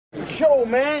show,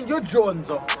 man. Your Jordans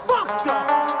are fucked up.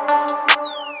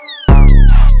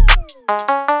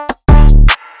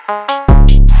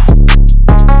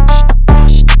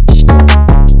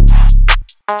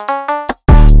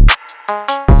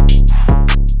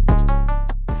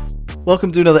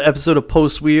 Welcome to another episode of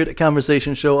Post Weird, a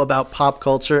conversation show about pop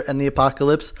culture and the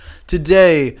apocalypse.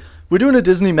 Today, we're doing a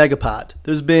Disney Megapod.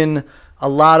 There's been a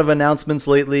lot of announcements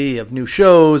lately of new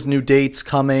shows, new dates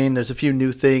coming. There's a few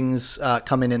new things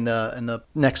coming in the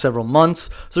next several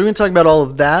months. So we're going to talk about all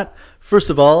of that.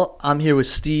 First of all, I'm here with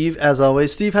Steve, as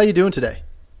always. Steve, how you doing today?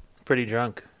 Pretty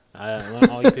drunk. I want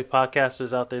all you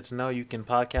podcasters out there to know you can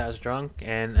podcast drunk,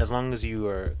 and as long as you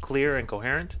are clear and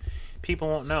coherent, people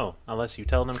won't know unless you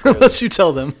tell them clearly. Unless you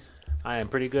tell them. I am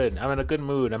pretty good. I'm in a good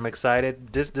mood. I'm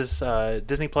excited. This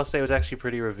Disney Plus Day was actually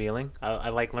pretty revealing. I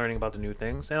like learning about the new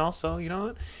things. And also, you know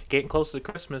what? Getting close to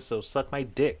Christmas, so suck my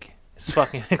dick. It's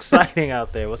fucking exciting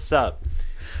out there. What's up?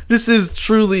 This is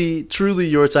truly, truly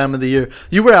your time of the year.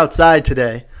 You were outside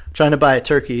today trying to buy a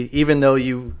turkey, even though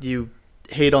you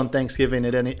hate on Thanksgiving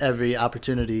at every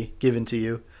opportunity given to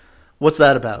you. What's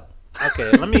that about?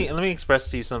 Okay, let me express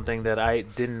to you something that I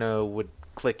didn't know would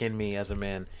click in me as a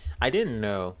man. I didn't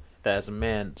know that as a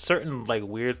man, certain like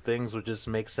weird things would just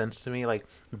make sense to me. Like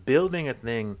building a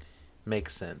thing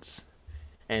makes sense,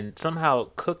 and somehow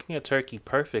cooking a turkey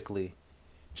perfectly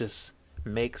just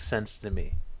makes sense to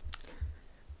me.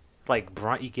 Like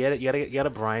you get it, you gotta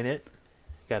brine it,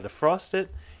 you gotta defrost it,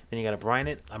 then you gotta brine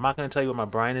it. I'm not gonna tell you what my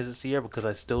brine is this year because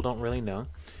I still don't really know,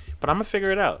 but I'm gonna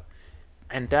figure it out.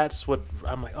 And that's what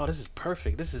I'm like. Oh, this is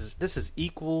perfect. This is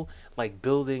equal like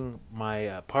building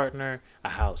my partner a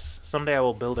house. Someday I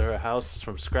will build her a house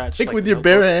from scratch. Like with your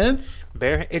bare hands?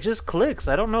 It just clicks.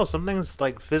 I don't know. Some things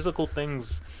like physical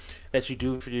things that you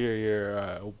do for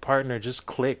your partner just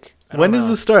click. When does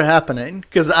this start happening?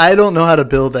 Because I don't know how to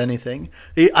build anything.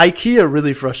 IKEA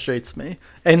really frustrates me,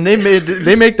 and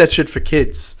they make that shit for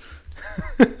kids.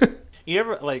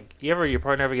 Your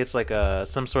partner ever gets like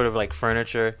some sort of like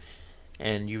furniture,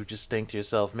 and you just think to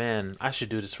yourself, man, I should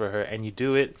do this for her. And you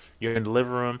do it. You're in the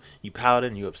living room. You pout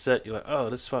and you upset. You're like, oh,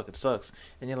 this fucking sucks.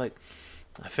 And you're like,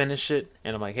 I finish it.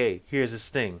 And I'm like, hey, here's this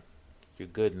thing. You're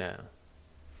good now.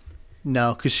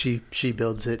 No, because she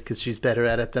builds it because she's better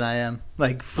at it than I am.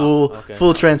 Like full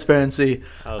transparency.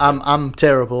 Okay. I'm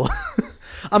terrible.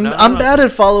 I'm bad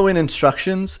at following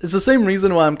instructions. It's the same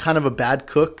reason why I'm kind of a bad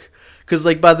cook. Because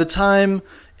like by the time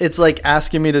it's like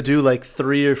asking me to do like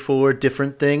 3 or 4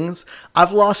 different things,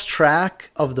 I've lost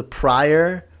track of the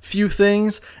prior few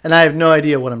things, and I have no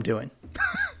idea what I'm doing.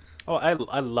 Oh, I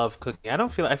love cooking. I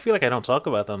feel like I don't talk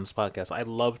about that on this podcast. I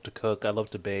love to cook. I love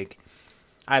to bake.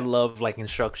 I love like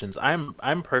instructions.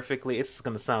 I'm perfectly. It's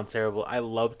gonna sound terrible. I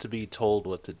love to be told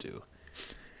what to do.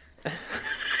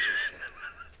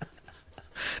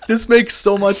 This makes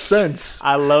so much sense.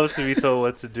 I love to be told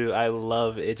what to do. I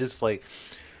love it. Just like.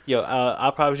 Yo,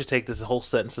 I probably should take this whole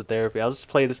sentence to therapy. I'll just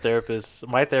play this therapist.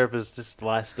 My therapist just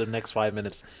the next 5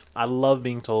 minutes. I love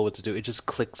being told what to do. It just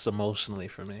clicks emotionally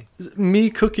for me. Me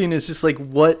cooking is just like,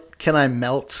 what can I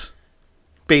melt?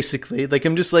 Basically. Like,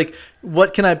 I'm just like,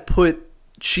 what can I put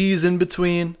cheese in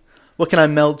between? What can I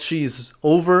melt cheese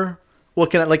over? What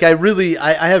can I, like,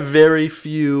 I have very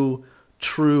few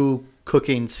true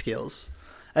cooking skills.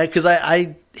 Because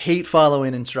I hate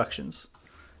following instructions.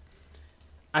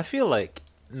 I feel like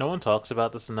no one talks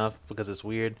about this enough because it's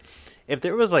weird. If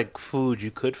there was like food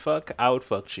you could fuck, I would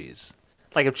fuck cheese.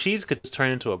 Like if cheese could just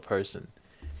turn into a person.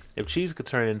 If cheese could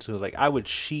turn into like, I would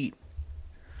cheat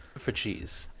for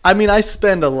cheese. I mean, I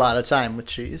spend a lot of time with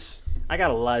cheese. I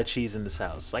got a lot of cheese in this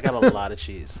house. I got a lot of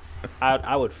cheese.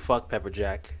 I would fuck Pepper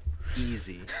Jack.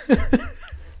 Easy.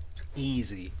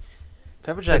 Easy.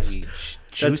 Pepper Jack be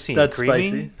juicy and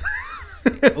creamy.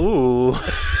 Spicy. Ooh.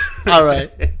 All right.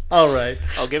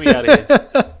 Oh, get me out of here.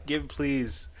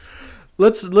 Please.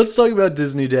 Let's talk about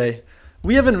Disney Day.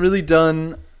 We haven't really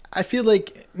done. I feel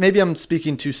like maybe I'm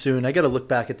speaking too soon. I got to look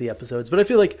back at the episodes, but I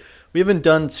feel like we haven't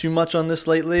done too much on this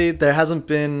lately. There hasn't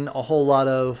been a whole lot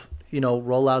of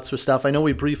rollouts for stuff. I know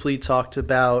we briefly talked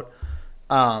about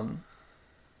the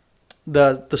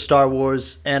Star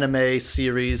Wars anime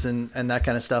series and that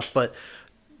kind of stuff, but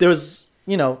there was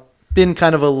been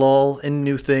kind of a lull in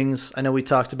new things. I know we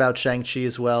talked about Shang-Chi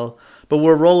as well, but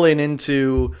we're rolling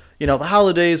into, the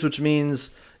holidays, which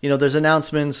means, there's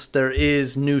announcements, there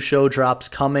is new show drops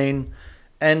coming.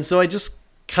 And so I just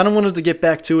kind of wanted to get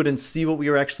back to it and see what we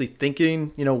were actually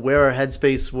thinking, where our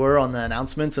headspace were on the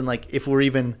announcements and like if we're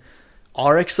even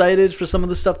are excited for some of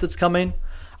the stuff that's coming.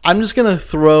 I'm just going to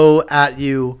throw at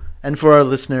you and for our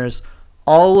listeners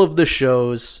all of the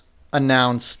shows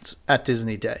announced at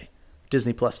Disney Day.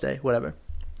 Disney Plus Day, whatever.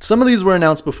 Some of these were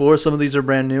announced before. Some of these are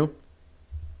brand new.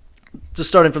 Just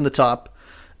starting from the top.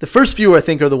 The first few, I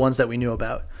think, are the ones that we knew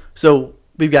about. So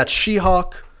we've got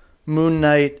She-Hulk, Moon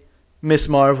Knight, Miss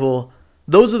Marvel.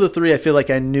 Those are the three I feel like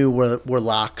I knew were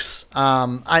locks.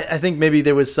 I think maybe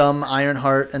there was some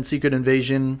Ironheart and Secret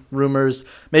Invasion rumors.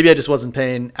 Maybe I just wasn't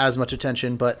paying as much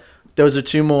attention, but those are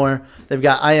two more. They've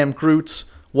got I Am Groot,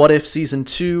 What If Season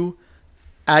 2,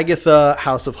 Agatha,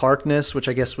 House of Harkness, which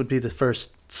I guess would be the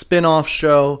first spin-off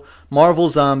show, Marvel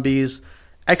Zombies,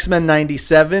 X-Men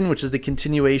 97, which is the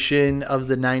continuation of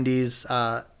the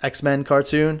 90s X-Men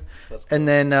cartoon, and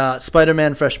then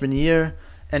Spider-Man Freshman Year,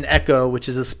 and Echo, which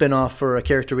is a spin-off for a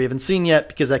character we haven't seen yet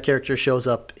because that character shows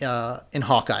up in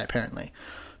Hawkeye, apparently.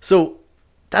 So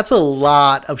that's a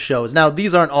lot of shows. Now,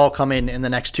 these aren't all coming in the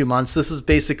next 2 months. This is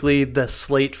basically the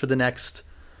slate for the next,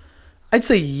 I'd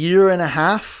say, year and a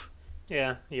half.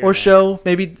 Yeah. Or so,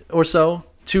 maybe, or so.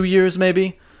 2 years,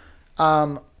 maybe.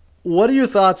 What are your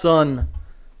thoughts on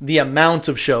the amount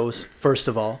of shows, first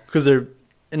of all? Because they're,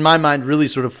 in my mind, really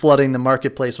sort of flooding the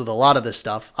marketplace with a lot of this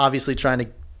stuff. Obviously trying to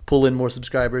pull in more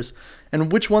subscribers.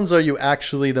 And which ones are you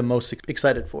actually the most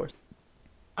excited for?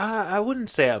 I wouldn't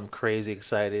say I'm crazy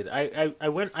excited.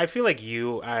 I feel like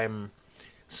I'm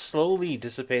slowly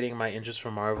dissipating my interest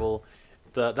for Marvel.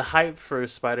 The hype for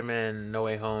Spider-Man No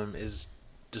Way Home is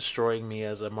destroying me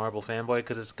as a Marvel fanboy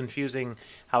because it's confusing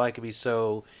how I could be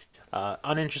so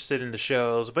uninterested in the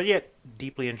shows, but yet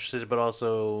deeply interested, but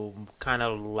also kind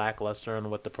of lackluster on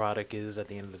what the product is at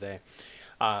the end of the day.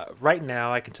 Right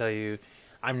now, I can tell you,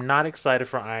 I'm not excited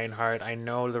for Ironheart. I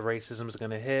know the racism is going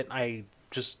to hit. I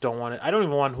just don't want it. I don't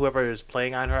even want whoever is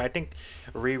playing Ironheart. I think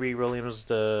Riri Williams,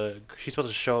 she's supposed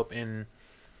to show up in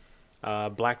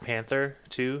Black Panther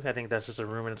too. I think that's just a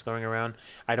rumor that's going around.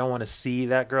 I don't want to see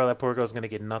that girl. That poor girl's going to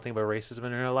get nothing but racism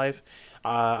in her life.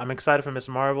 I'm excited for Miss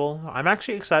Marvel. I'm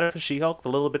actually excited for She-Hulk. The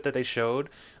little bit that they showed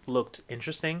looked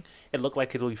interesting. It looked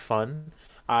like it'll be fun.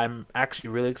 I'm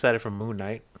actually really excited for Moon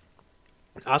Knight.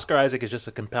 Oscar Isaac is just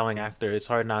a compelling actor. It's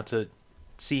hard not to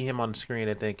see him on the screen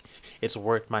and think it's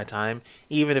worth my time,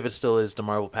 even if it still is the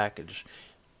Marvel package.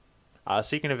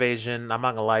 Secret Invasion, I'm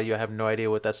not going to lie to you, I have no idea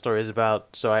what that story is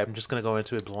about, so I'm just going to go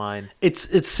into it blind.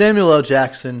 It's Samuel L.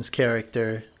 Jackson's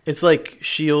character. It's like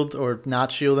S.H.I.E.L.D. or not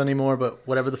S.H.I.E.L.D. anymore, but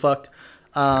whatever the fuck.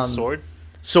 Sword?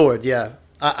 Sword, yeah.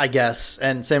 I guess,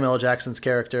 and Samuel L. Jackson's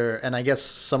character, and I guess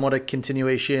somewhat a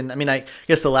continuation. I mean, I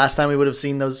guess the last time we would have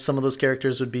seen some of those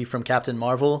characters would be from Captain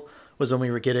Marvel, was when we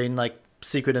were getting like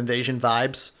Secret Invasion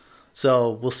vibes.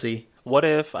 So we'll see. What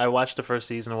If? I watched the first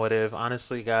season of What If.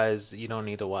 Honestly, guys, you don't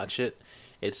need to watch it.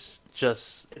 It's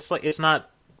not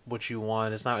what you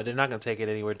want. They're not gonna take it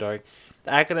anywhere dark.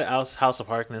 The Agatha House of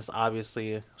Harkness,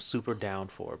 obviously, super down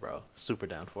for, bro. Super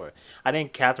down for it. I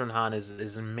think Catherine Hahn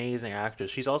is an amazing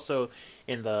actress. She's also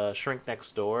in the Shrink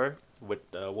Next Door with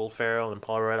Will Ferrell and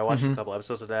Paul Rudd. I watched a couple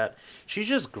episodes of that. She's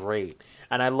just great.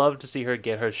 And I love to see her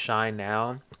get her shine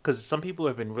now. Because some people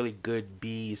have been really good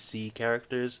B, C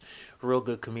characters. Real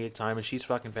good comedic time. And she's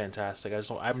fucking fantastic.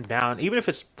 I'm down. Even if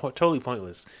it's totally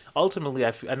pointless. Ultimately,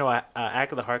 I know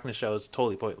Agatha Harkness show is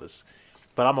totally pointless.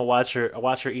 But I'm going to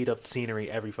watch her eat up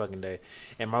scenery every fucking day.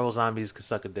 And Marvel Zombies could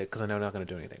suck a dick because I know they're not going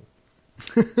to do anything.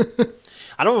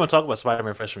 I don't want to talk about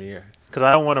Spider-Man Freshman Year. Because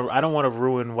I don't want to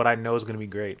ruin what I know is going to be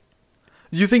great.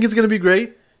 Do you think it's going to be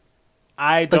great?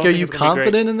 I don't. Like, are you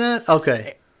confident in that?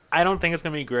 Okay. I don't think it's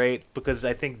going to be great because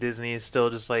I think Disney is still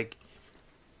just like...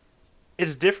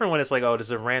 It's different when it's like, oh,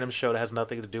 there's a random show that has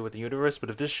nothing to do with the universe. But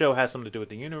if this show has something to do with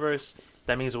the universe,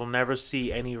 that means we'll never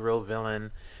see any real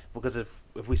villain. Because if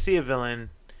we see a villain,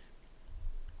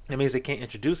 it means they can't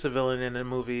introduce a villain in a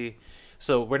movie.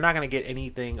 So we're not going to get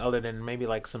anything other than maybe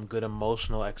like some good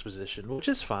emotional exposition, which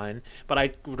is fine. But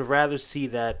I would rather see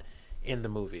that in the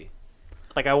movie.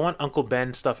 Like, I want Uncle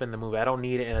Ben stuff in the movie. I don't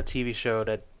need it in a TV show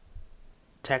that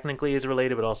technically is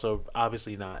related, but also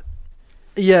obviously not.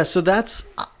 Yeah, so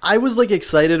I was like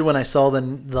excited when I saw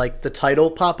the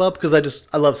title pop up because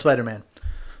I love Spider-Man.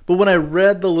 But when I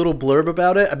read the little blurb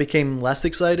about it, I became less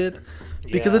excited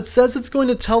because it says it's going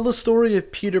to tell the story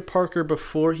of Peter Parker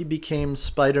before he became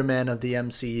Spider-Man of the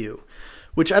MCU,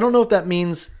 which I don't know if that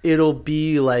means it'll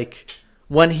be like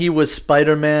when he was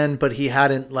Spider-Man, but he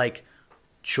hadn't like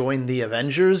joined the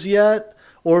Avengers yet,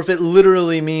 or if it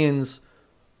literally means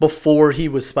before he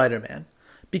was Spider-Man,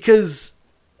 because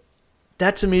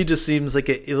that to me just seems like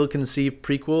an ill-conceived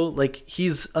prequel. Like,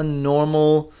 he's a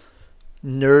normal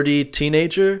nerdy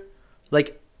teenager.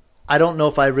 Like, I don't know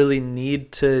if I really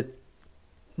need to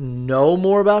know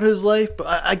more about his life, but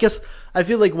I guess I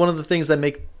feel like one of the things that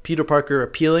make Peter Parker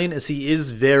appealing is he is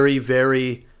very,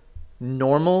 very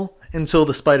normal until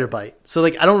the spider bite. So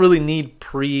like I don't really need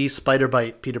pre-spider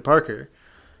bite Peter Parker.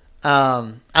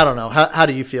 I don't know. How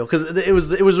do you feel? Because it was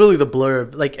really the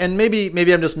blurb. Like, and maybe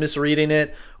I'm just misreading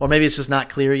it, or maybe it's just not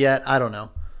clear yet. I don't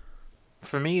know.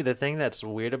 For me, the thing that's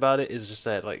weird about it is just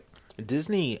that like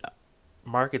Disney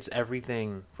markets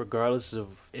everything regardless of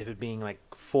if it being like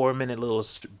 4-minute little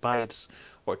bites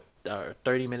or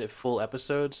 30-minute full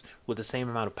episodes with the same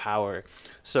amount of power.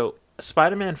 So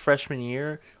Spider-Man freshman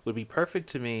year would be perfect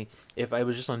to me if I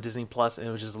was just on Disney Plus and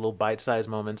it was just little bite-sized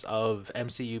moments of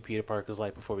MCU Peter Parker's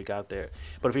life before we got there.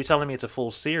 But if you're telling me it's a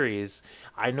full series,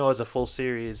 I know as a full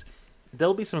series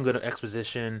there'll be some good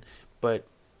exposition, but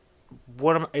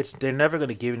they're never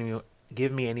going to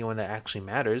give me anyone that actually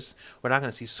matters. We're not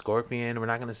going to see Scorpion. We're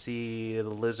not going to see the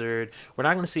Lizard. We're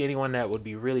not going to see anyone that would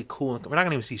be really cool. We're not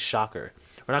going to even see Shocker.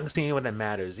 We're not going to see anyone that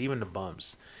matters, even the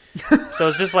bums. So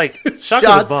it's just like Shocker's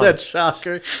a bum. Said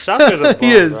Shocker. Shocker's a bum.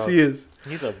 He bro. is.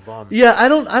 He's a bum. Yeah, I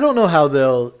don't know how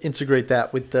they'll integrate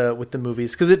that with the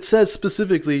movies, because it says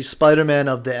specifically Spider-Man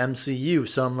of the MCU.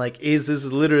 So I'm like, is this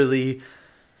literally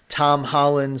Tom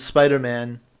Holland's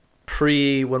Spider-Man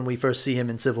pre when we first see him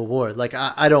in Civil War? Like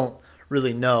I don't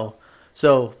really know.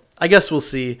 So I guess we'll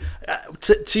see.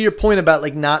 To your point about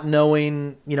like not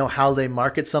knowing, how they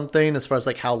market something as far as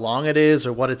like how long it is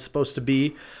or what it's supposed to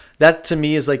be, that to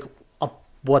me is like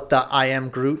what the I Am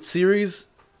Groot series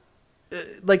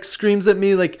like screams at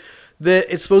me. Like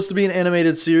it's supposed to be an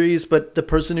animated series, but the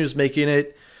person who's making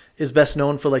it is best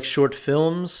known for like short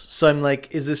films. So I'm like,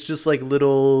 is this just like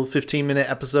little 15-minute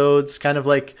episodes, kind of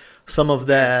like some of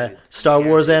the Star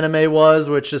Wars anime was,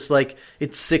 where it's just like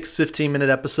it's 6 15-minute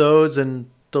episodes and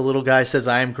the little guy says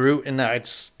I am Groot and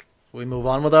we move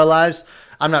on with our lives?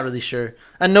 I'm not really sure.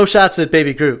 And no shots at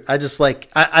Baby Groot. I just like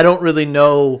I don't really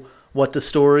know what the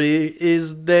story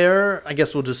is there. I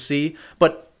guess we'll just see.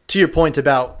 But to your point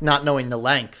about not knowing the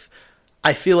length,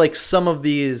 I feel like some of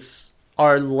these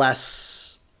are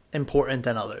less important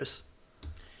than others.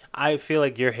 I feel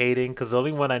like you're hating because the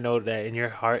only one I know that in your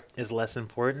heart is less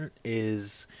important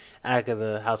is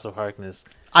Agatha, House of Harkness.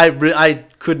 I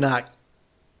could not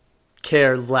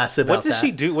care less about that. What did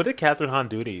she do? What did Catherine Hahn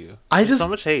do to you? So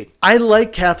much hate. I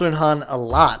like Catherine Hahn a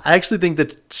lot. I actually think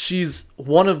that she's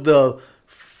one of the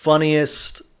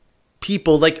funniest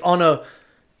people, like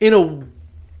in a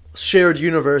shared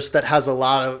universe that has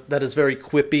that is very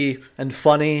quippy and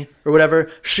funny or whatever.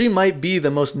 She might be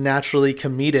the most naturally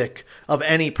comedic of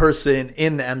any person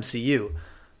in the MCU.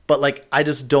 But like, I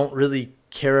just don't really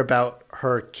care about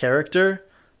her character.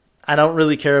 I don't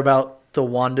really care about the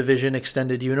WandaVision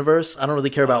extended universe. I don't really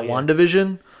care about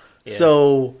WandaVision. Yeah.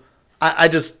 So I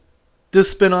just,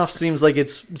 this spinoff seems like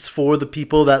it's for the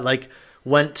people that like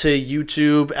went to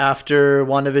YouTube after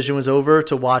WandaVision was over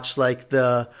to watch like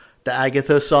the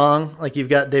Agatha song. Like they've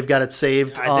got it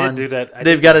saved on. I did do that.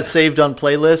 They've got it saved on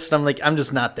playlist. And I'm like, I'm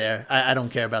just not there. I don't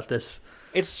care about this.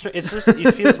 It's just,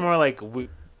 it feels more like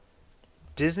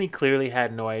Disney clearly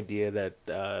had no idea that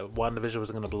WandaVision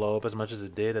was going to blow up as much as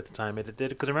it did at the time it did.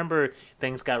 Because remember,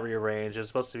 things got rearranged. It was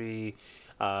supposed to be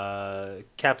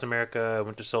Captain America,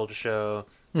 Winter Soldier show.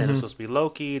 Then it was supposed to be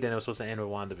Loki. Then it was supposed to end with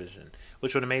WandaVision,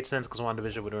 which would have made sense because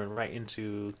WandaVision would have run right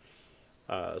into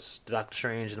Doctor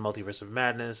Strange and the Multiverse of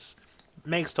Madness.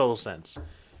 Makes total sense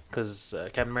because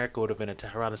Captain America would have been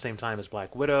around the same time as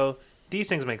Black Widow. These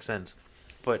things make sense,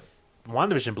 but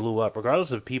WandaVision blew up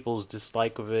regardless of people's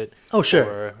dislike of it. Oh, sure.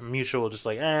 Or mutual just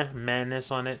like madness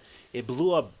on it. It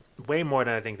blew up way more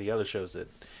than I think the other shows did.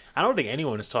 I don't think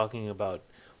anyone is talking about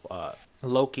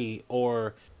Loki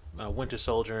or Winter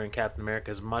Soldier and Captain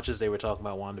America as much as they were talking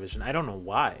about WandaVision. I don't know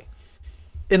why.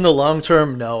 In the long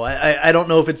term, no. I don't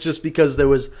know if it's just because there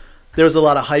was a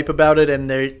lot of hype about it and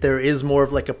there is more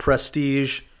of like a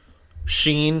prestige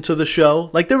sheen to the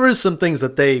show. Like there is some things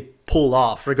that they pull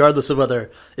off regardless of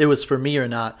whether it was for me or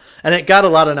not. And it got a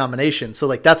lot of nominations. So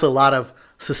like that's a lot of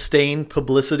sustained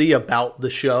publicity about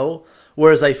the show.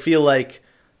 Whereas I feel like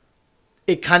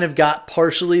it kind of got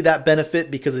partially that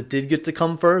benefit because it did get to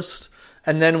come first.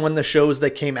 And then when the shows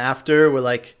that came after were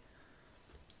like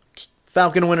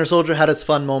Falcon and Winter Soldier had its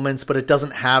fun moments, but it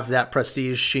doesn't have that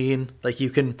prestige sheen. Like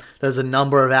there's a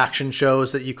number of action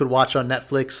shows that you could watch on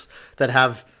Netflix that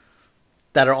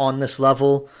are on this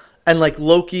level. And like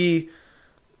Loki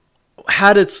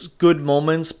had its good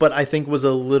moments, but I think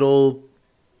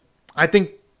I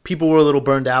think people were a little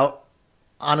burned out,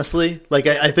 honestly. Like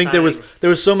I think there was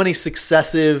so many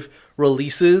successive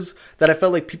releases that I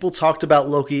felt like people talked about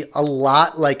Loki a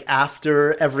lot, like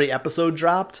after every episode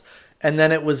dropped. And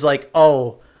then it was like,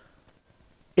 oh,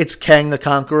 it's Kang the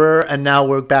Conqueror, and now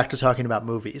we're back to talking about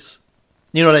movies.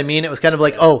 You know what I mean? It was kind of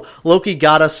like, oh, Loki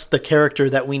got us the character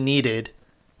that we needed,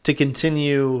 to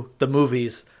continue the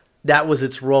movies. That was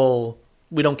its role.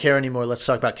 We don't care anymore. Let's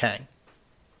talk about Kang.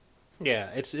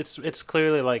 Yeah, it's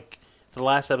clearly like the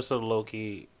last episode of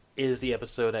Loki is the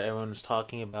episode that everyone is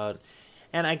talking about,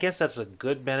 and I guess that's a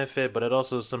good benefit, but it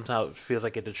also sometimes feels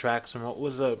like it detracts from what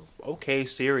was a okay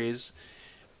series.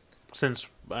 Since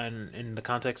in the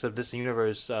context of this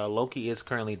universe, Loki is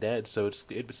currently dead, so it's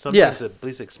something to at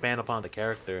least expand upon the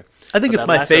character. I think it's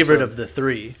my favorite of the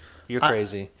three. You're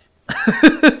crazy.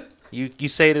 You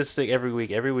say this thing every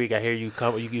week. Every week I hear you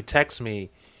come. You text me.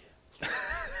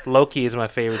 Loki is my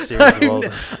favorite series of all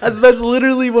time. That's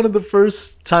literally one of the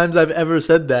first times I've ever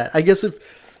said that. I guess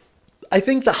I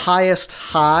think the highest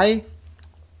high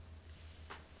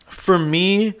for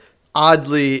me,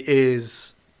 oddly,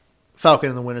 is Falcon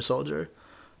and the Winter Soldier.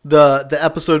 The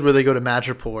episode where they go to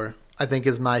Madripoor, I think,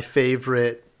 is my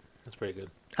favorite. That's pretty good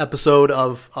episode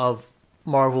of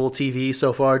Marvel TV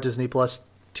so far, Disney Plus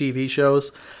TV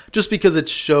shows, just because it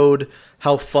showed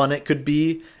how fun it could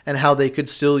be and how they could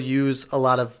still use a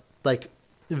lot of like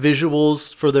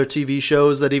visuals for their TV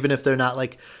shows that even if they're not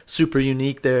like super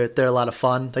unique, they're a lot of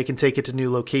fun. They can take it to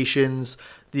new locations.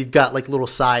 You've got like little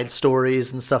side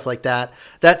stories and stuff like that.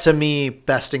 That to me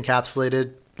best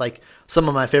encapsulated like some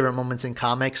of my favorite moments in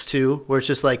comics too, where it's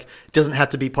just like it doesn't have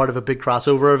to be part of a big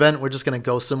crossover event. We're just going to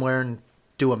go somewhere and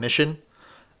do a mission.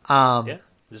 Yeah,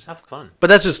 just have fun. But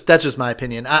that's just my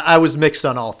opinion. I was mixed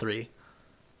on all three.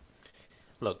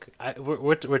 Look,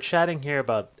 we're chatting here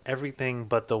about everything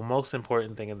but the most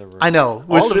important thing in the room. I know.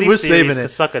 We're saving it.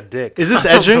 Could suck a dick. Is this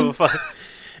edging?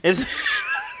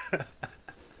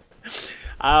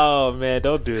 Oh man,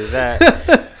 don't do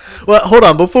that. Well, hold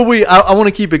on. Before I want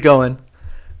to keep it going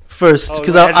first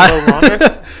because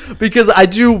because I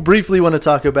do briefly want to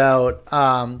talk about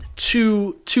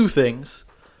two things.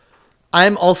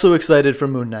 I'm also excited for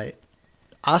Moon Knight.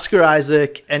 Oscar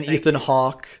Isaac and Ethan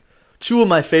Hawke, two of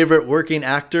my favorite working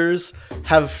actors,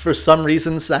 have for some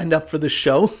reason signed up for the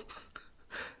show.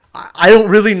 I don't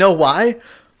really know why.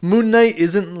 Moon Knight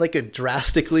isn't like a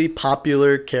drastically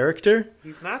popular character.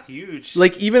 He's not huge.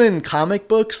 Like even in comic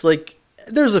books, like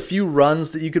there's a few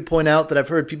runs that you could point out that I've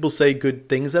heard people say good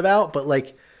things about, but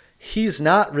like he's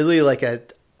not really like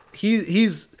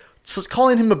he's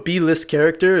calling him a B-list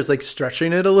character is like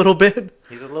stretching it a little bit.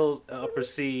 He's a little upper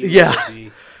C. Yeah.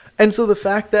 And so the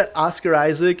fact that Oscar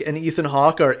Isaac and Ethan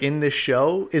Hawke are in this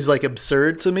show is like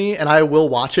absurd to me, and I will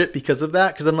watch it because of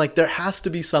that, because I'm like, there has to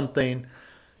be something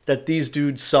that these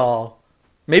dudes saw,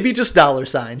 maybe just dollar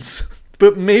signs,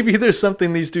 but maybe there's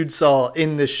something these dudes saw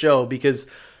in this show, because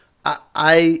and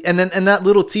that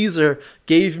little teaser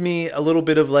gave me a little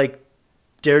bit of like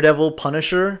Daredevil,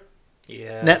 Punisher,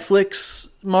 Netflix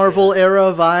Marvel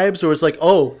era vibes, where it's like,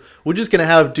 oh, we're just gonna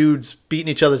have dudes beating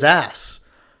each other's ass.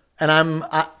 And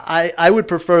I would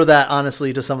prefer that,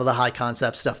 honestly, to some of the high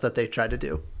concept stuff that they try to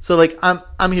do. So like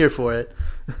I'm here for it.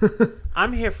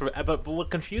 I'm here for it, but what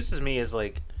confuses me is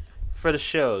like for the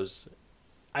shows,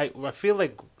 I feel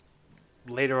like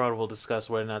later on we'll discuss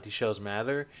whether or not these shows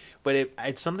matter, but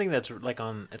it's something that's like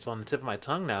it's on the tip of my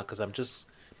tongue now, because I'm just,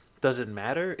 does it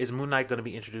matter? Is Moon Knight going to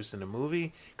be introduced in the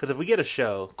movie? Because if we get a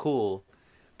show, cool,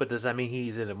 but does that mean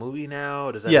he's in a movie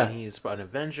now? Does that mean he's an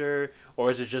Avenger? Or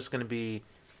is it just going to be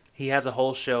he has a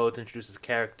whole show to introduce his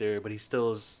character, but he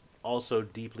still is also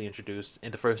deeply introduced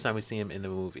in the first time we see him in the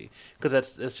movie? Because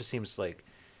that just seems like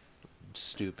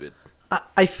stupid.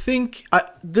 I think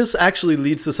this actually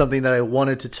leads to something that I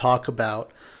wanted to talk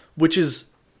about, which is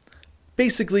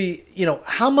basically,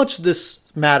 how much this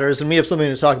matters. And we have something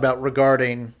to talk about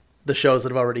regarding the shows that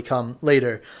have already come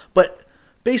later. But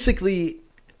basically,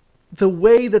 the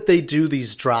way that they do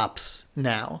these drops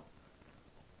now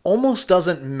almost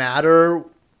doesn't matter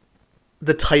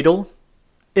the title,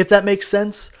 if that makes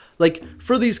sense. Like,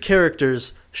 for these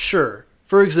characters, sure.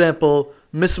 For example,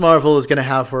 Miss Marvel is going to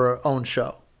have her own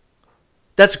show.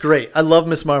 That's great. I love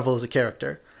Miss Marvel as a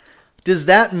character. Does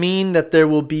that mean that there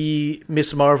will be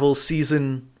Miss Marvel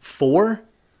season 4?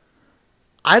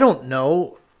 I don't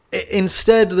know.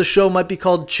 Instead, the show might be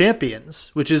called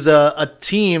Champions, which is a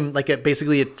team, like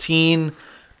basically a teen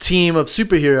team of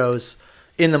superheroes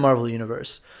in the Marvel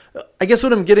Universe. I guess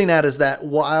what I'm getting at is that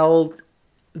while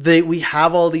we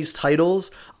have all these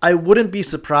titles, I wouldn't be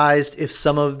surprised if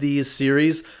some of these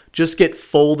series just get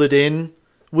folded in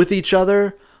with each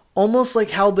other, almost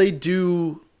like how they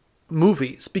do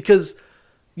movies, because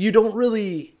you don't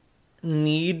really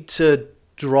need to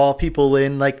draw people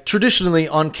in. Like traditionally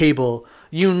on cable,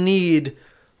 you need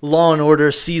Law and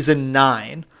Order season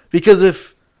 9, because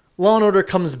if Law and Order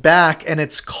comes back and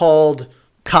it's called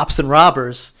Cops and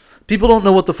Robbers, people don't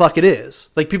know what the fuck it is.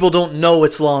 Like, people don't know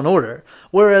it's Law and Order.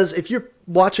 Whereas if you're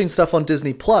watching stuff on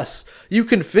Disney Plus, you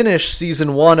can finish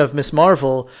season 1 of Miss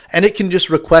Marvel and it can just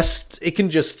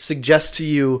suggest to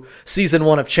you season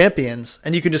 1 of Champions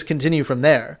and you can just continue from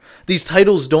there. These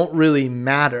titles don't really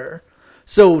matter.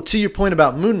 So to your point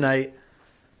about Moon Knight,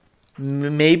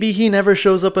 maybe he never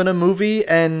shows up in a movie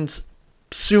and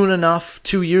soon enough,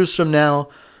 2 years from now,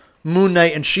 Moon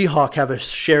Knight and She-Hulk have a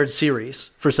shared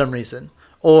series for some reason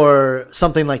or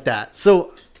something like that.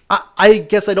 So I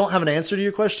guess I don't have an answer to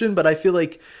your question, but I feel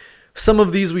like some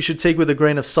of these we should take with a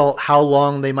grain of salt how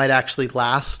long they might actually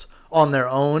last on their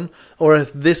own, or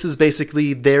if this is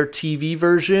basically their TV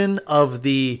version of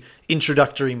the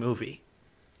introductory movie.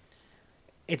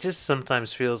 It just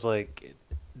sometimes feels like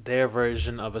their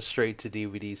version of a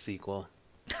straight-to-DVD sequel.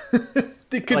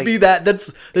 It could be that.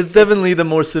 That's definitely the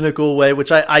more cynical way,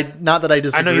 which I not that I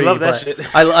disagree. I know you love that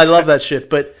shit. I love that shit,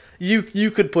 but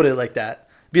you could put it like that.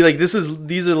 Be like,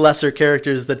 these are lesser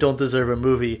characters that don't deserve a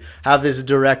movie. Have this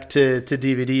direct to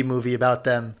DVD movie about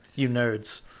them, you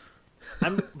nerds.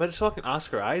 But it's fucking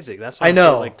Oscar Isaac. That's why I I'm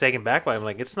know. so, like, taken back by him.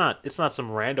 Like, it's not some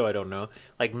rando I don't know.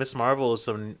 Like, Miss Marvel is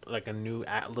some like a new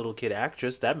little kid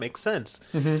actress. That makes sense.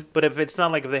 Mm-hmm. But if it's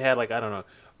not like if they had like I don't know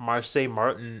Marseille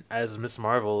Martin as Miss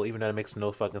Marvel, even though it makes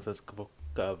no fucking sense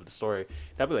of the story,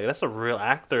 that'd be like that's a real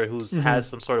actor who's has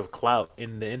some sort of clout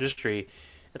in the industry.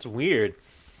 It's weird.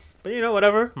 But you know,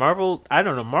 whatever. Marvel, I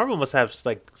don't know. Marvel must have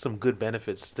like some good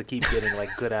benefits to keep getting like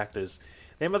good actors.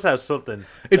 They must have something.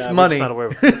 It's money.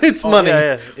 It's money.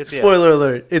 Yeah. Spoiler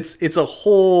alert. It's a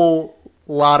whole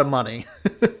lot of money.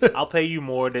 I'll pay you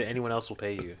more than anyone else will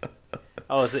pay you.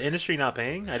 Oh, is the industry not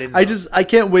paying? I didn't know. I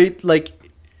can't wait. Like,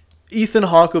 Ethan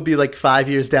Hawke will be like 5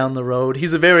 years down the road.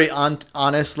 He's a very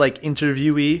honest like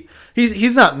interviewee.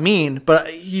 He's not mean, but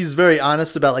he's very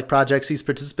honest about like projects he's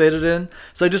participated in.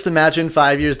 So I just imagine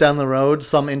 5 years down the road,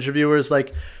 some interviewers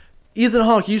like, Ethan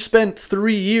Hawke, you spent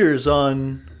 3 years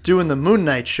on doing the Moon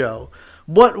Knight show.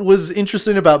 What was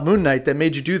interesting about Moon Knight that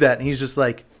made you do that? And he's just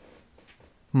like,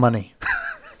 money.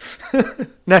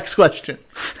 Next question.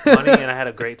 Money, and I had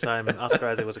a great time, and Oscar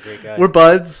Isaac was a great guy. We're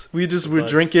buds. We just were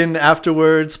drinking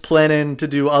afterwards, planning to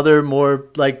do other more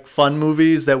like fun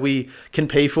movies that we can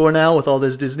pay for now with all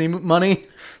this Disney money.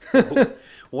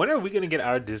 When are we gonna get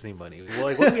our Disney money? Well,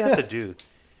 like, what do we have to do?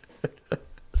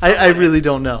 I really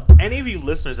don't know. Any of you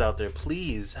listeners out there,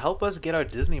 please help us get our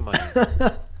Disney money.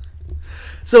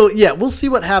 So yeah, we'll see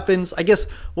what happens. I guess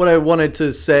what I wanted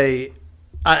to say,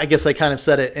 I guess I kind of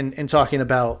said it in talking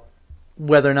about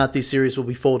whether or not these series will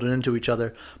be folded into each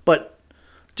other. But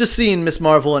just seeing Miss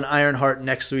Marvel and Ironheart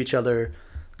next to each other,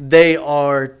 they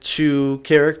are two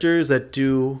characters that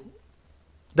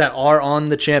are on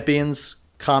the Champions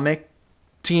comic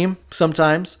team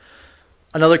sometimes.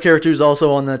 Another character who's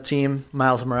also on the team,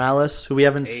 Miles Morales, who we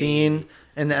haven't seen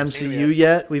in the MCU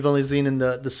yet. We've only seen in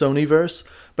the Sonyverse.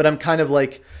 But I'm kind of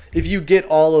like, if you get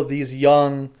all these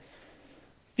young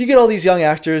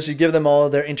actors, you give them all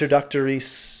their introductory,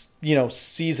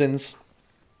 seasons,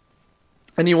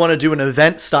 and you want to do an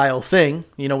event style thing.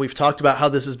 We've talked about how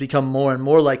this has become more and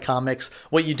more like comics.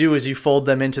 What you do is you fold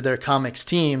them into their comics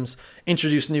teams,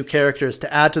 introduce new characters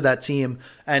to add to that team,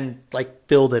 and like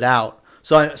build it out.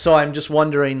 So I'm just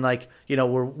wondering, like,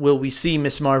 will we see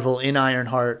Miss Marvel in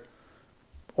Ironheart,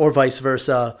 or vice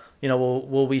versa?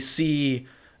 Will we see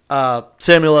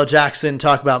Samuel L. Jackson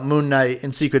talk about Moon Knight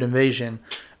in Secret Invasion?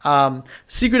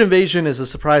 Secret Invasion is a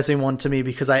surprising one to me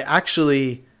because I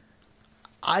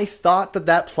thought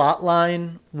that plot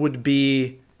line would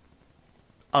be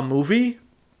a movie,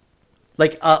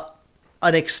 like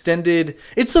an extended.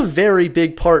 It's a very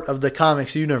big part of the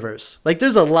comics universe. Like,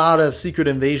 there's a lot of Secret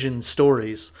Invasion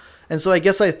stories, and so I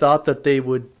guess I thought that they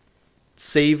would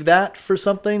save that for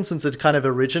something since it kind of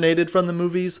originated from the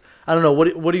movies. I don't know.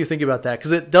 What do you think about that?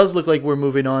 Because it does look like we're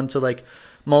moving on to like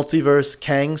multiverse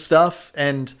Kang stuff,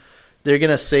 and they're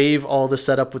gonna save all the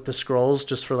setup with the Skrulls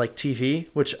just for like TV,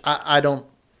 which I don't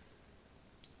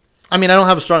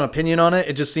have a strong opinion on it.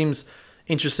 It just seems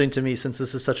interesting to me since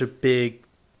this is such a big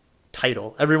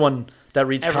title. Everyone that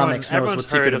reads comics knows what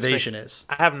Secret Invasion is.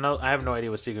 I have no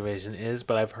idea what Secret Invasion is,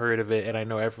 but I've heard of it, and I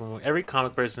know every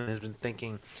comic person has been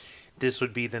thinking this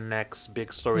would be the next big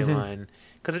storyline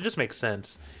because it just makes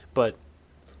sense. But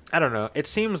I don't know. It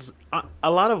seems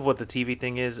a lot of what the TV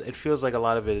thing is, it feels like a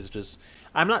lot of it is just,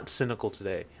 I'm not cynical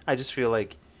today. I just feel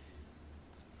like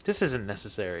this isn't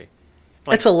necessary.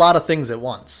 Like, it's a lot of things at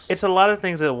once. It's a lot of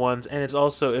things at once, and it's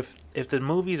also, if the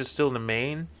movies are still the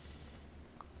main,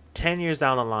 10 years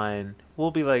down the line,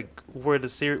 we'll be like, were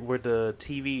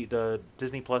the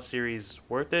Disney Plus series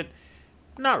worth it?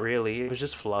 Not really. It was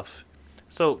just fluff.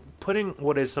 So putting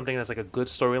what is something that's like a good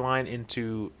storyline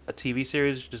into a TV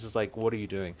series just is like, what are you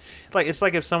doing? Like it's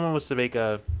like if someone was to make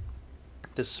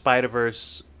this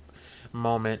Spider-Verse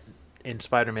moment in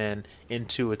Spider-Man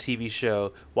into a TV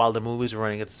show while the movies are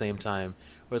running at the same time.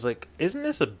 Where it's like, isn't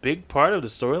this a big part of the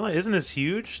storyline? Isn't this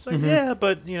huge? Like, yeah,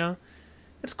 but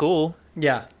it's cool.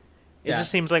 Yeah. It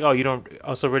just seems like, you don't.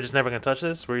 Oh, so we're just never gonna touch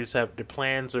this. We just have the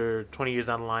plans are 20 years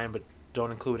down the line, but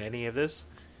don't include any of this.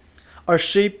 Are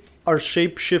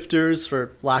shapeshifters,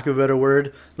 for lack of a better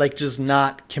word, like just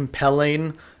not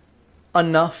compelling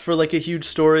enough for like a huge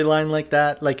storyline like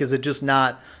that? Like, is it just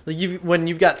not like when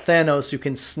you've got Thanos who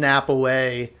can snap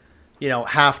away,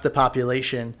 half the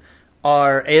population?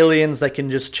 Are aliens that can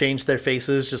just change their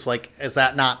faces just like, is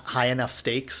that not high enough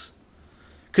stakes?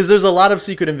 Because there's a lot of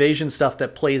Secret Invasion stuff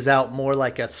that plays out more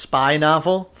like a spy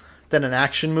novel than an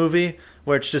action movie,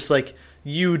 where it's just like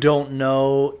you don't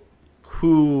know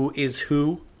who is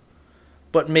who,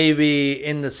 but maybe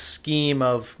in the scheme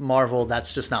of Marvel,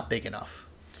 that's just not big enough.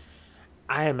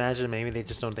 I imagine maybe they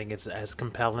just don't think it's as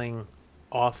compelling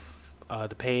off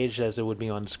the page as it would be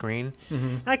on the screen.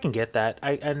 Mm-hmm. I can get that.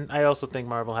 I also think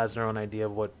Marvel has their own idea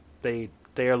of what they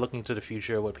are looking to the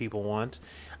future, what people want.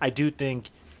 I do think,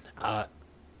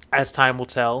 as time will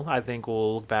tell, I think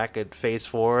we'll look back at Phase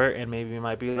 4 and maybe we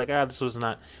might be like, this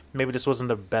wasn't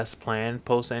the best plan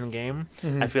post Endgame.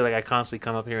 Mm-hmm. I feel like I constantly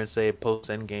come up here and say post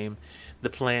Endgame, the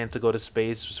plan to go to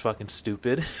space was fucking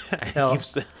stupid.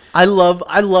 I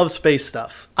love space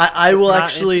stuff. I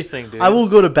will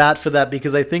go to bat for that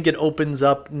because I think it opens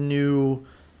up new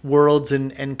worlds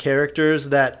and characters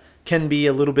that can be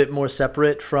a little bit more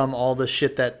separate from all the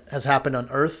shit that has happened on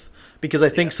Earth. Because I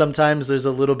think sometimes there's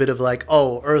a little bit of like,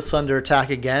 Earth's under attack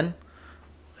again.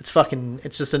 It's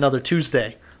just another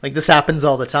Tuesday. Like, this happens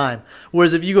all the time.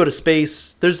 Whereas if you go to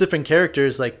space, there's different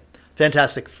characters like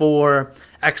Fantastic Four,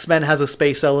 X-Men has a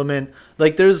space element.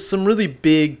 Like, there's some really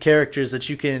big characters that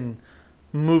you can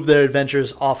move their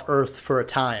adventures off Earth for a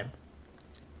time.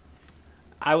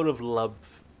 I would have loved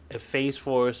if Phase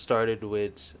 4 started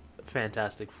with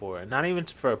Fantastic Four. Not even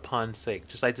for a pun's sake.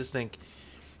 I just think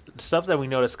the stuff that we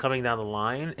know that's coming down the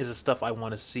line is the stuff I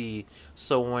want to see.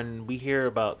 So when we hear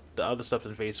about the other stuff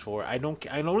in Phase 4, the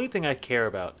only thing I care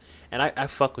about, and I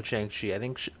fuck with Shang-Chi. I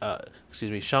think,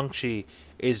 Shang-Chi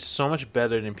is so much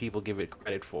better than people give it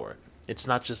credit for. It's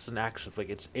not just an action flick.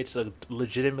 It's a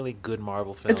legitimately good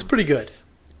Marvel film. It's pretty good.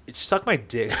 Suck my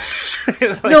dick.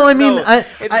 I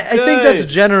think that's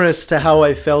generous to how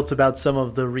I felt about some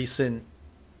of the recent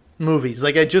movies.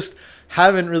 Like, I just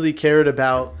haven't really cared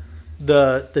about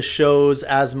the shows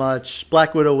as much.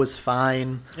 Black Widow was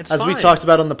fine. We talked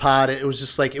about on the pod, it was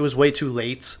just like it was way too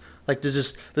late. Like,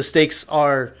 the stakes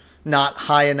are not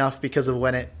high enough because of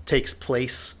when it takes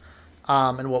place.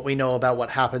 And what we know about what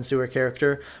happens to her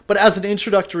character. But as an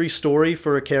introductory story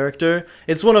for a character,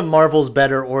 it's one of Marvel's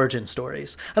better origin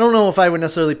stories. I don't know if I would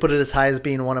necessarily put it as high as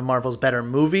being one of Marvel's better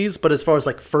movies, but as far as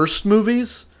like first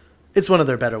movies, it's one of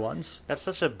their better ones. That's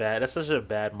such a bad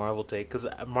Marvel take, because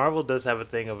Marvel does have a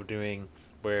thing of doing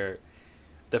where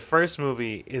the first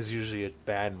movie is usually a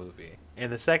bad movie,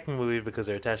 and the second movie, because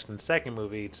they're attached in the second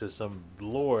movie to some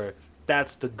lore,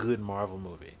 that's the good Marvel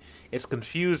movie. It's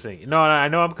confusing. No, I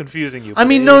know I'm confusing you. I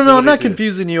mean, no, I'm not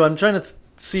confusing you. I'm trying to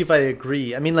see if I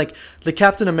agree. I mean, like, the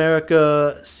Captain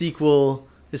America sequel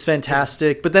is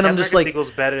fantastic, but then I'm just like,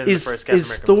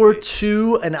 is Thor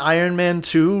 2 and Iron Man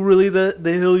 2 really the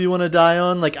hill you want to die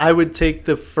on? Like, I would take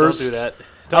the first. Don't do that.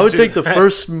 I would take the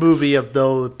first movie of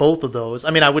both of those.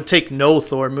 I mean, I would take no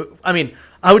Thor. I mean,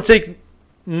 I would take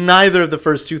neither of the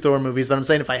first two Thor movies, but I'm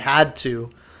saying if I had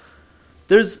to.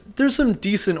 There's some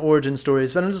decent origin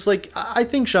stories, but I'm just like, I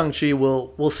think Shang-Chi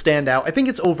will stand out. I think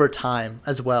it's over time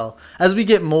as well. As we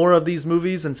get more of these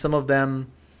movies, and some of them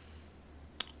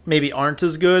maybe aren't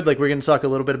as good, like we're going to talk a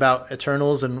little bit about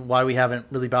Eternals and why we haven't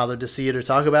really bothered to see it or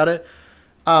talk about it.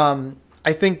 I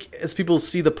think as people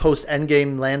see the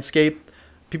post-Endgame landscape,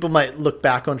 people might look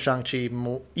back on Shang-Chi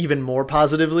even more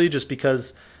positively, just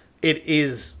because it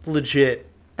is legit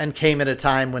and came at a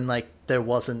time when like there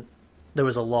was a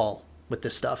lull with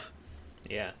this stuff.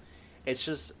 Yeah, it's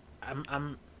just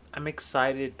I'm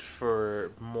excited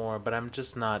for more, but I'm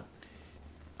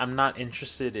not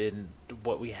interested in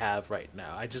what we have right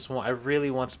now. I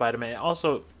really want Spider-Man.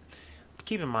 Also,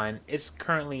 keep in mind, it's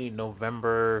currently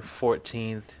November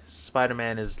 14th.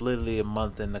 Spider-Man is literally a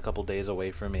month and a couple days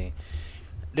away from me.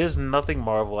 There's nothing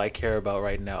Marvel I care about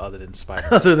right now other than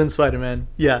Spider-Man. Other than Spider-Man,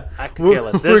 yeah. I could care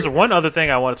less. There's one other thing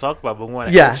I want to talk about, but we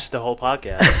want to finish the whole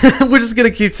podcast. We're just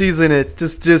going to keep teasing it.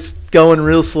 Just going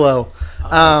real slow.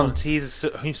 Tease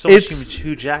so much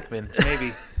Hugh Jackman,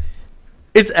 maybe.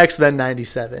 It's X-Men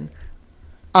 97.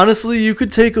 Honestly, you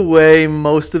could take away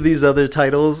most of these other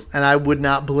titles and I would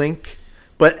not blink.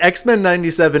 But X-Men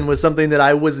 97 was something that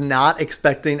I was not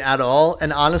expecting at all.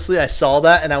 And honestly, I saw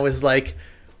that and I was like,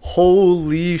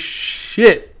 holy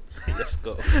shit. Let's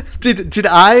go. Did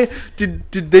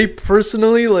they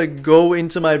personally like go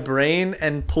into my brain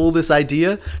and pull this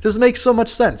idea? This makes so much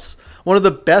sense. One of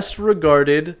the best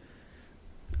regarded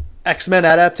X-Men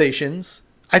adaptations.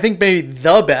 I think maybe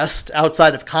the best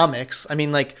outside of comics. I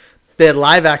mean, like, the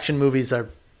live action movies are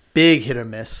big hit or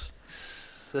miss.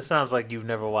 This sounds like you've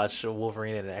never watched a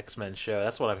Wolverine and an X-Men show.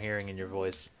 That's what I'm hearing in your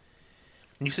voice.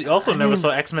 You also never saw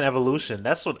X-Men Evolution.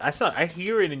 That's what I saw. I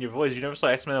hear it in your voice. You never saw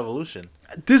X-Men Evolution.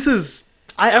 This is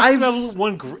X-Men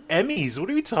won Emmys. What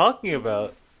are you talking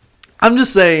about? I'm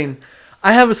just saying,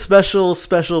 I have a special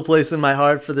place in my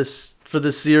heart for this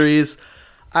series.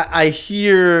 I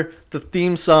hear the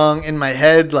theme song in my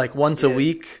head like once a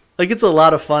week. Like, it's a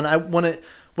lot of fun.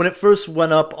 When it first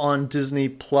went up on Disney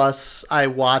Plus, I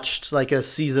watched like a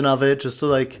season of it just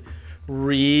to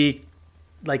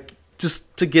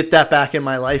just to get that back in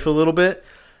my life a little bit.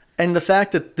 And the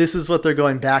fact that this is what they're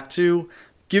going back to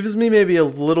gives me maybe a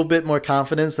little bit more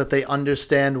confidence that they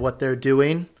understand what they're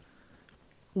doing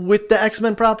with the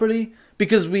X-Men property,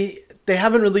 because they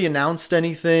haven't really announced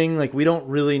anything. Like, we don't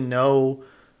really know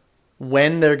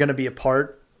when they're going to be a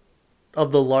part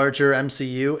of the larger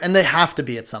MCU, and they have to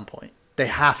be at some point. They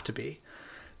have to be.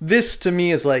 This to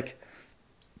me is like,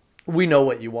 we know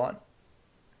what you want.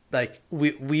 Like,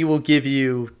 we will give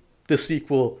you the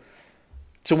sequel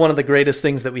to one of the greatest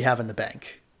things that we have in the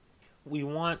bank. We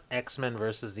want X-Men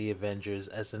versus the Avengers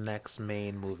as the next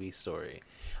main movie story.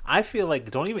 I feel like,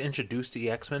 don't even introduce the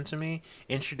X-Men to me.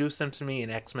 Introduce them to me in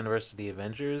X-Men versus the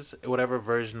Avengers, whatever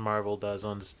version Marvel does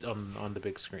on the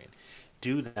big screen.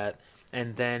 Do that,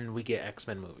 and then we get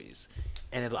X-Men movies.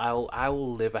 And I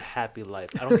will live a happy life.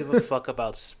 I don't give a fuck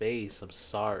about space. I'm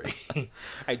sorry.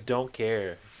 I don't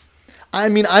care. I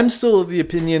mean, I'm still of the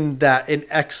opinion that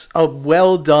a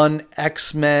well-done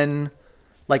X-Men,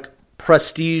 like,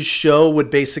 prestige show would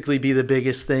basically be the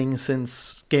biggest thing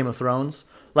since Game of Thrones.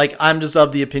 Like, I'm just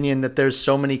of the opinion that there's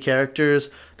so many characters,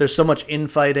 there's so much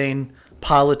infighting,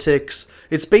 politics.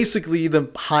 It's basically the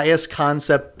highest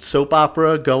concept soap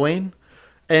opera going,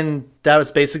 and that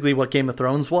was basically what Game of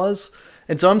Thrones was.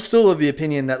 And so I'm still of the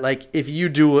opinion that, like, if you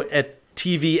do a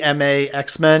TVMA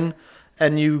X-Men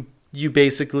and you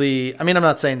basically, I mean, I'm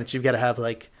not saying that you've got to have,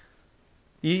 like,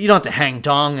 you don't have to hang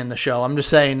dong in the show. I'm just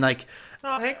saying, like,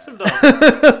 oh, hang some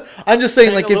dong. I'm just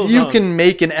saying, like, if you can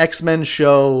make an X-Men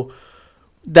show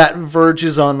that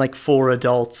verges on, like, for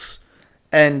adults,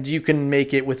 and you can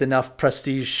make it with enough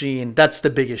prestige sheen, that's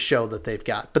the biggest show that they've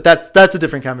got. But that's a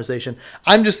different conversation.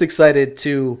 I'm just excited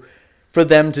for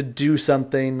them to do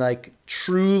something, like,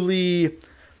 truly.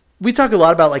 We talk a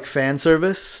lot about, like, fan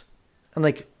service and,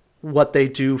 like, what they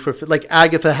do for, like,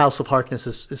 Agatha House of Harkness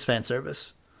is fan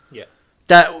service. Yeah.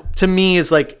 That, to me,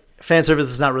 is, like, fan service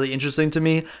is not really interesting to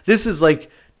me. This is,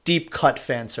 like, deep cut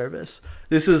fan service.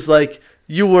 This is, like,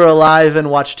 you were alive and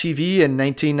watched TV in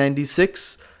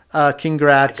 1996.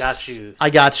 Congrats. I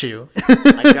got you.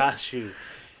 I got you.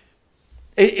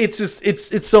 It's just,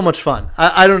 it's so much fun.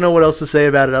 I don't know what else to say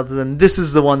about it other than this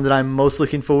is the one that I'm most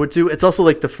looking forward to. It's also,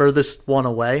 like, the furthest one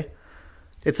away.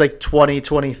 It's like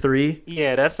 2023.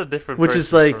 Yeah, that's a different. Which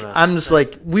is like, I'm just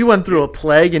like, we went through a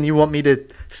plague, and you want me to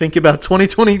think about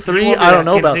 2023? I don't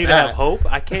know about that. To have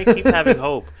hope. I can't keep having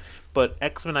hope. But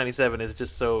X-Men 97 is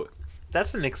just so.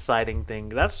 That's an exciting thing.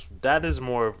 That is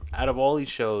more out of all these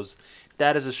shows.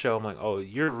 That is a show I'm like, oh,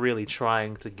 you're really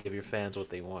trying to give your fans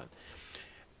what they want.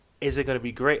 Is it going to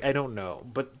be great? I don't know.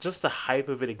 But just the hype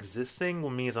of it existing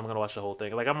means I'm going to watch the whole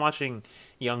thing. Like, I'm watching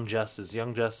Young Justice.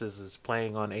 Young Justice is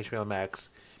playing on HBO Max.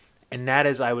 And that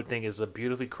is, I would think, is a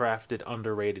beautifully crafted,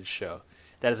 underrated show.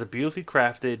 That is a beautifully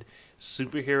crafted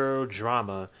superhero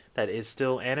drama that is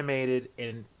still animated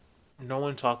and no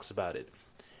one talks about it.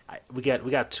 We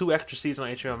got 2 extra seasons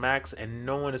on HBO Max and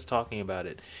no one is talking about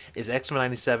it. Is X-Men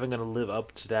 97 going to live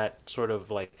up to that sort of,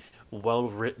 like,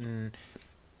 well-written,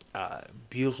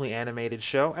 beautifully animated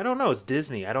show? I don't know. It's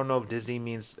Disney. I don't know if Disney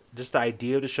means just the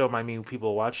idea of the show might mean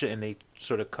people watch it and they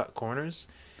sort of cut corners.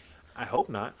 I hope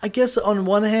not. I guess on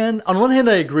one hand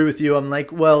I agree with you. I'm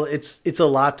like, well, it's a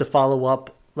lot to follow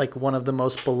up, like, one of the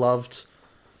most beloved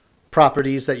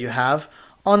properties that you have.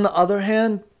 On the other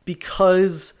hand,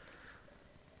 because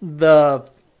the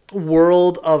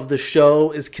world of the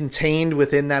show is contained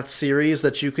within that series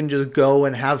that you can just go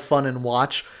and have fun and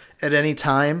watch at any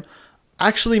time,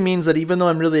 actually means that even though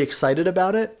I'm really excited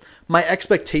about it, my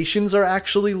expectations are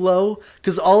actually low,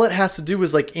 because all it has to do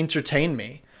is, like, entertain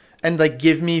me and, like,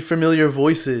 give me familiar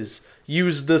voices,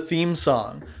 use the theme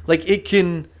song. Like it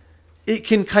can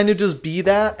kind of just be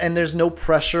that, and there's no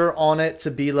pressure on it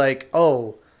to be like,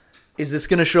 oh, is this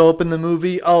going to show up in the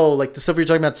movie? Oh, like the stuff you're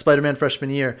talking about, Spider-Man freshman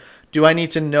year. Do I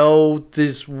need to know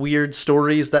these weird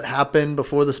stories that happen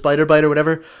before the spider bite or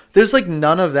whatever? There's like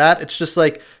none of that. It's just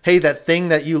like, hey, that thing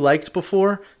that you liked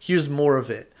before, here's more of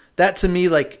it. That to me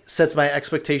like sets my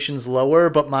expectations lower,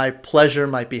 but my pleasure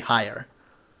might be higher.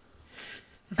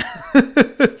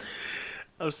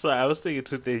 I'm sorry. I was thinking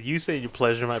two things. You said your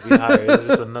pleasure might be higher. It's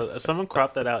just another, someone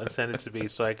crop that out and send it to me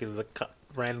so I can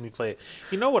randomly play it.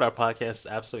 You know what our podcast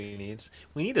absolutely needs?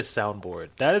 We need a soundboard.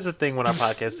 That is a thing when our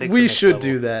podcast takes. We should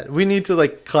do that. We need to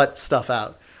like cut stuff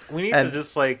out. We need to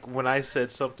just like when I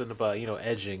said something about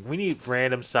edging. We need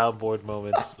random soundboard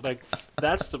moments. Like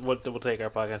that's what will take our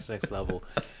podcast next level.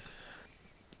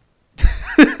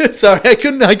 Sorry, I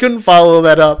couldn't follow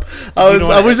that up.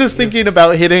 I was just thinking about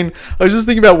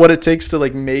what it takes to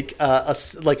like make a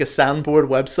soundboard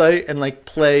website and like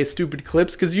play stupid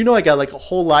clips, because I got like a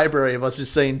whole library of us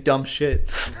just saying dumb shit.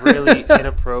 Really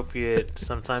inappropriate,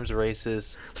 sometimes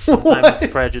racist, sometimes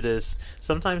prejudice,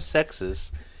 sometimes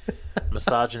sexist,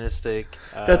 misogynistic.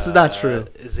 That's not true.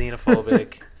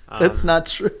 Xenophobic. That's not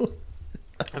true.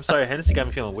 I'm sorry, Hennessy got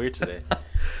me feeling weird today.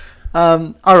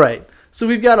 All right. So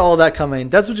we've got all that coming.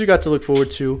 That's what you got to look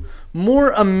forward to.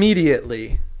 More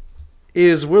immediately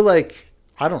is we're like,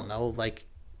 I don't know, like,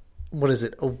 what is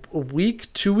it? A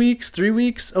week, 2 weeks, 3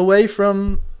 weeks away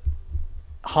from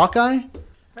Hawkeye?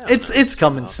 It's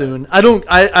coming soon. I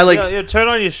like turn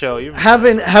on your show.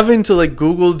 Having to like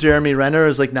Google Jeremy Renner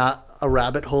is like not a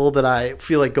rabbit hole that I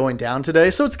feel like going down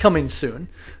today. So it's coming soon.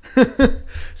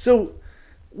 So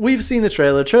we've seen the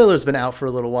trailer. Trailer's been out for a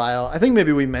little while. I think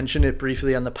maybe we mentioned it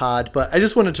briefly on the pod, but I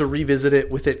just wanted to revisit it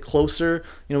with it closer.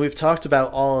 We've talked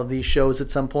about all of these shows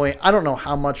at some point. I don't know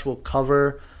how much we'll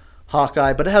cover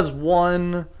Hawkeye, but it has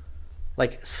one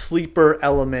like sleeper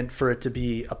element for it to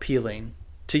be appealing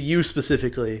to you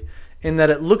specifically, in that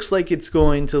it looks like it's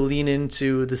going to lean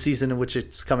into the season in which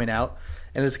it's coming out,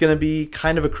 and it's going to be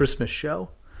kind of a Christmas show.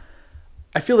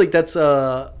 I feel like that's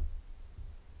a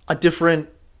different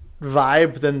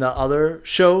vibe than the other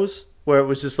shows, where it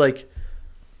was just like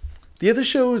the other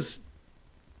shows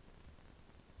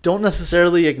don't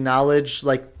necessarily acknowledge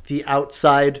like the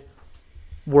outside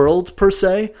world per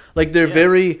se. Like they're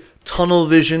very tunnel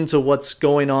vision to what's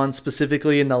going on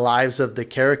specifically in the lives of the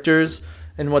characters,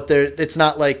 and it's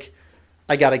not like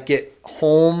I gotta get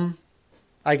home,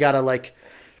 I gotta like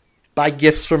buy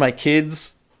gifts for my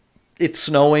kids, it's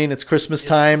snowing, it's Christmas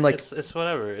time. Like it's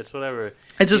whatever. It's whatever.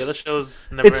 It just, the other shows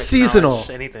never it's seasonal.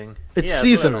 Anything. It's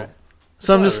seasonal.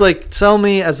 So I'm just like, tell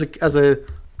me as a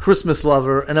Christmas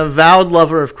lover and a vowed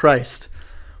lover of Christ,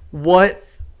 what?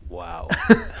 Wow.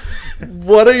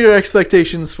 What are your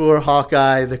expectations for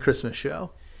Hawkeye, the Christmas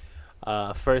show?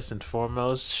 First and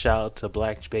foremost, shout out to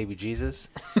Black Baby Jesus,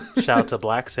 shout out to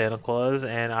Black Santa Claus,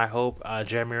 and I hope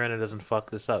Jeremy Renner doesn't fuck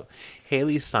this up.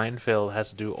 Haley Steinfeld has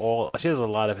to do she has a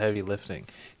lot of heavy lifting,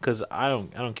 because I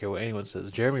don't care what anyone says.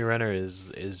 Jeremy Renner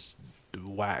is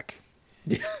whack.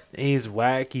 Yeah. He's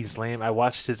whack. He's lame. I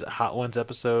watched his Hot Ones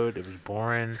episode. It was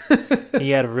boring. He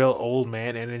had a real old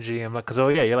man energy. I'm like,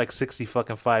 you're like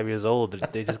 65 years old.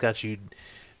 They just got you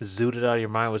zooted out of your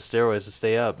mind with steroids to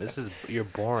stay up. You're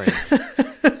boring.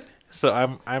 So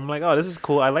I'm like, oh, this is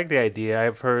cool. I like the idea.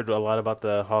 I've heard a lot about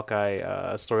the Hawkeye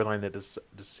storyline that this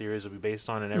series will be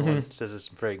based on, and everyone says it's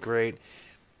very great.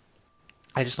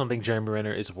 I just don't think Jeremy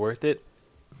Renner is worth it,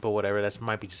 but whatever. That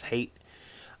might be just hate.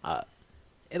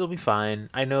 It'll be fine.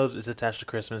 I know it's attached to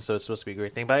Christmas, so it's supposed to be a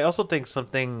great thing, but I also think some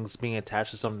things being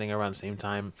attached to something around the same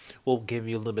time will give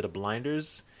you a little bit of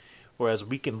blinders. Whereas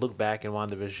we can look back at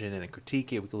WandaVision and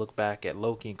critique it. We can look back at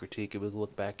Loki and critique it. We can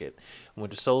look back at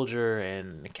Winter Soldier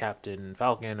and Captain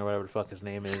Falcon or whatever the fuck his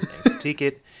name is and critique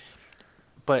it.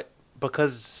 But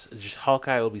because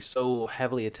Hawkeye will be so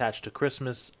heavily attached to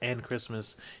Christmas,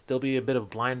 there'll be a bit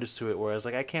of blinders to it. Whereas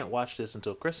I can't watch this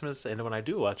until Christmas. And when I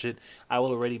do watch it, I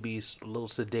will already be a little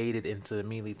sedated into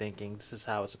immediately thinking this is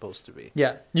how it's supposed to be.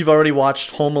 Yeah. You've already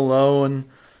watched Home Alone,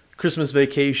 Christmas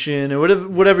Vacation, or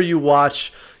whatever you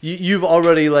watch, you've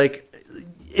already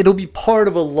it'll be part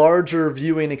of a larger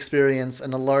viewing experience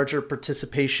and a larger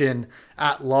participation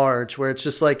at large, where it's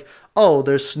just like, oh,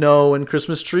 there's snow and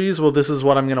Christmas trees. Well, this is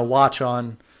what I'm going to watch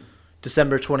on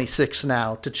December 26th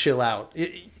now to chill out.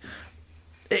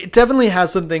 It definitely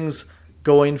has some things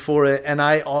going for it, and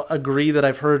I agree that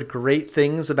I've heard great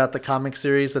things about the comic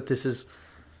series that this is,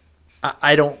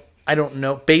 I don't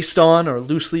know, based on or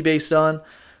loosely based on.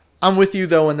 I'm with you,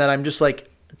 though, in that I'm just like,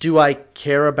 do I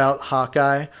care about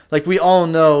Hawkeye? Like, we all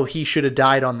know he should have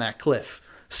died on that cliff.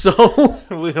 So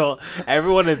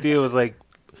everyone in the theater was like,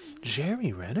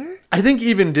 Jeremy Renner? I think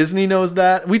even Disney knows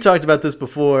that. We talked about this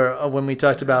before when we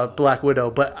talked about Black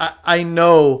Widow, but I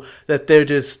know that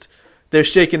they're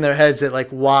shaking their heads at like,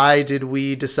 why did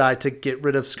we decide to get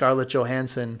rid of Scarlett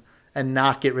Johansson and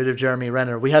not get rid of Jeremy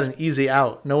Renner? We had an easy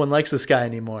out. No one likes this guy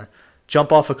anymore.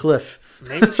 Jump off a cliff.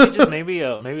 Maybe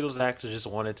those actors just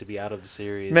wanted to be out of the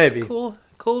series. Maybe. Cool,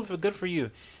 good for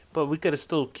you. But we could have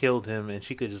still killed him, and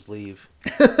she could just leave.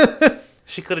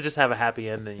 She could have just have a happy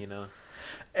ending, you know.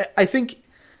 I think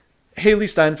Haley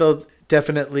Steinfeld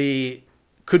definitely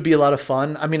could be a lot of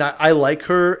fun. I mean, I like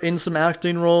her in some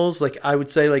acting roles. Like, I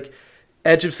would say, like,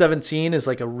 Edge of 17 is,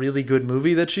 like, a really good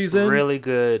movie that she's in. Really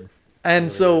good. And really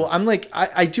so good. I'm like,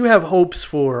 I do have hopes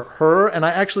for her, and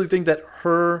I actually think that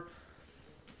her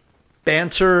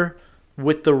banter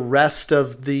with the rest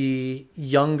of the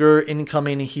younger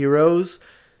incoming heroes,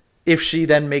 if she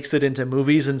then makes it into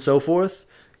movies and so forth,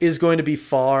 is going to be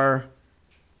far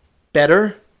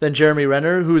better than Jeremy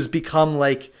Renner, who's become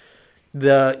like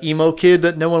the emo kid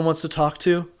that no one wants to talk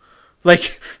to.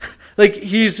 Like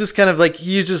he's just kind of like,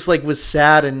 he just like was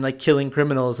sad and like killing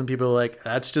criminals, and people are like,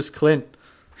 that's just Clint.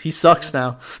 He sucks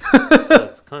now.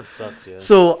 Clint sucks, yeah.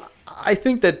 So I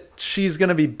think that she's going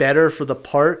to be better for the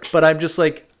part, but I'm just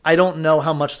like, I don't know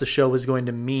how much the show is going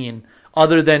to mean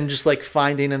other than just like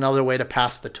finding another way to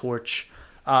pass the torch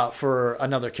for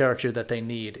another character that they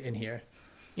need in here.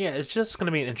 Yeah, it's just going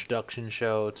to be an introduction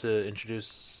show to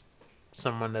introduce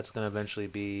someone that's going to eventually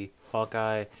be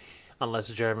Hawkeye,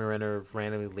 unless Jeremy Renner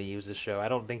randomly leaves the show. I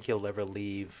don't think he'll ever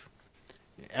leave.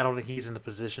 I don't think he's in the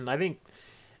position. I think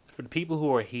for the people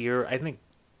who are here, I think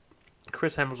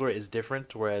Chris Hemsworth is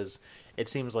different, whereas it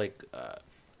seems like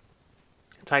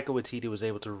Taika Waititi was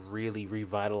able to really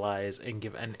revitalize and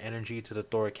give an energy to the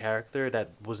Thor character that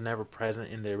was never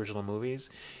present in the original movies.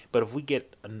 But if we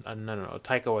get a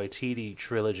Taika Waititi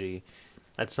trilogy,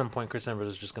 at some point Chris Hemsworth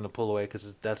is just going to pull away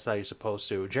because that's how you're supposed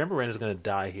to. Jeremy Renner is going to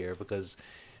die here because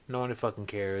no one fucking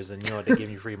cares, and you know what, they give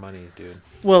you free money, dude.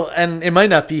 Well, and it might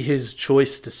not be his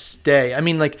choice to stay. I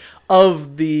mean, like,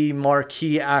 of the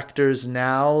marquee actors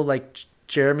now, like,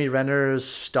 Jeremy Renner's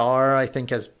star, I think,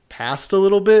 has passed a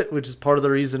little bit, which is part of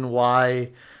the reason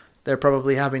why they're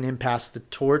probably having him pass the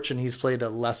torch, and he's played a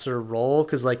lesser role.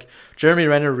 Because, like, Jeremy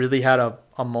Renner really had a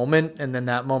moment, and then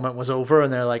that moment was over,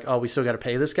 and they're like, oh, we still got to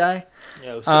pay this guy?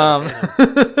 Yeah,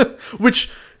 which...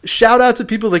 Shout out to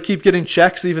people that keep getting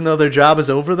checks even though their job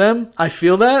is over them. I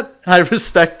feel that. I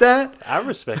respect that. I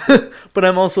respect it. But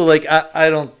I'm also like, I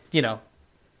don't, you know,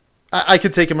 I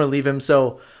could take him or leave him.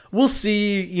 So we'll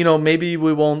see, you know, maybe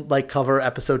we won't like cover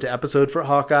episode to episode for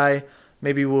Hawkeye.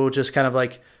 Maybe we'll just kind of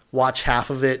like watch half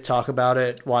of it, talk about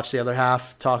it, watch the other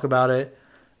half, talk about it.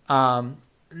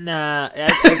 Nah,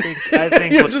 I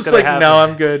think You're what's just gonna like, happen. no,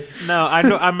 I'm good. No, I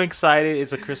know. I'm excited.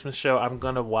 It's a Christmas show. I'm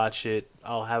gonna watch it.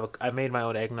 I made my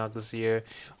own eggnog this year.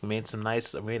 We made a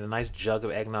nice jug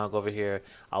of eggnog over here.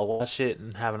 I'll watch it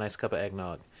and have a nice cup of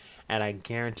eggnog. And I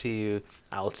guarantee you,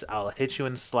 I'll hit you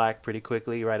in Slack pretty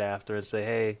quickly right after and say,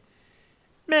 hey,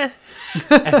 meh,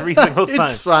 every single time.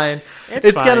 It's fine.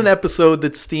 It's got an episode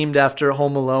that's themed after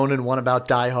Home Alone and one about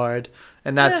Die Hard,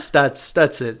 and that's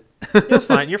it. You're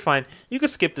fine. You can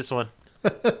skip this one.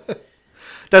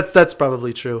 That's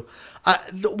probably true.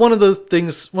 One of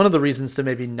the reasons to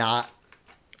maybe not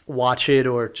watch it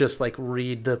or just like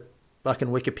read the fucking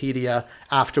Wikipedia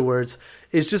afterwards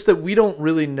is just that we don't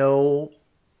really know,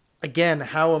 again,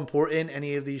 how important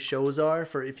any of these shows are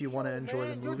for if you want to enjoy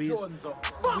the movies.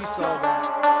 We saw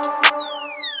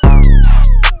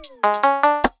that.